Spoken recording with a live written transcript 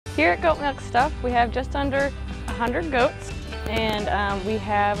Here at Goat Milk Stuff, we have just under 100 goats, and we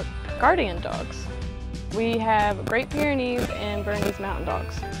have Guardian Dogs. We have Great Pyrenees and Bernese Mountain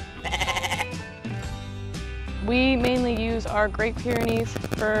Dogs. We mainly use our Great Pyrenees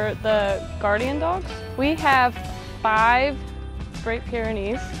for the Guardian Dogs. We have 5 Great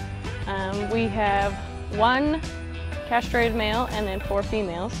Pyrenees. We have 1 castrated male and then 4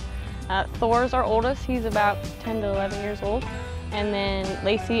 females. Thor's our oldest, he's about 10 to 11 years old. And then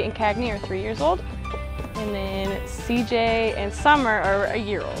Lacey and Cagney are 3 years old. And then CJ and Summer are a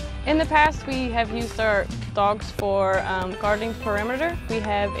year old. In the past, we have used our dogs for guarding perimeter. We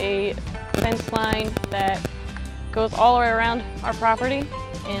have a fence line that goes all the way around our property,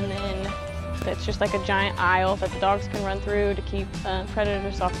 and then that's just like a giant aisle that the dogs can run through to keep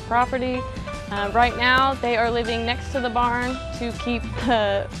predators off the property. Right now, they are living next to the barn to keep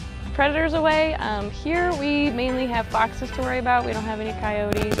predators away. Here we mainly have foxes to worry about. We don't have any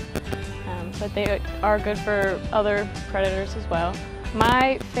coyotes, but they are good for other predators as well.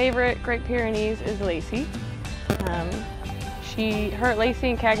 My favorite Great Pyrenees is Lacey. Lacey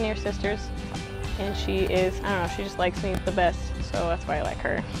and Cagney are sisters, and she is, I don't know, she just likes me the best, so that's why I like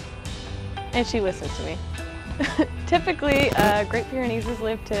her. And she listens to me. Typically, Great Pyrenees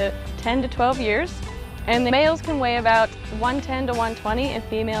live to 10 to 12 years, and the males can weigh about 110 to 120, and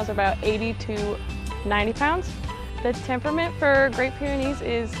females about 80 to 90 pounds. The temperament for Great Pyrenees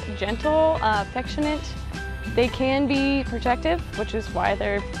is gentle, affectionate. They can be protective, which is why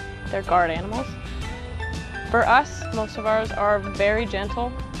they're guard animals. For us, most of ours are very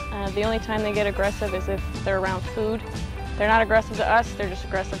gentle. The only time they get aggressive is if they're around food. They're not aggressive to us, they're just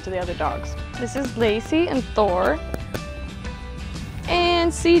aggressive to the other dogs. This is Lacey and Thor.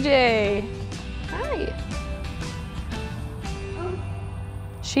 And CJ. Hi.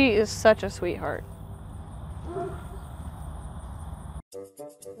 She is such a sweetheart.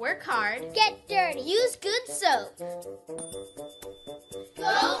 Work hard. Get dirty. Use good soap.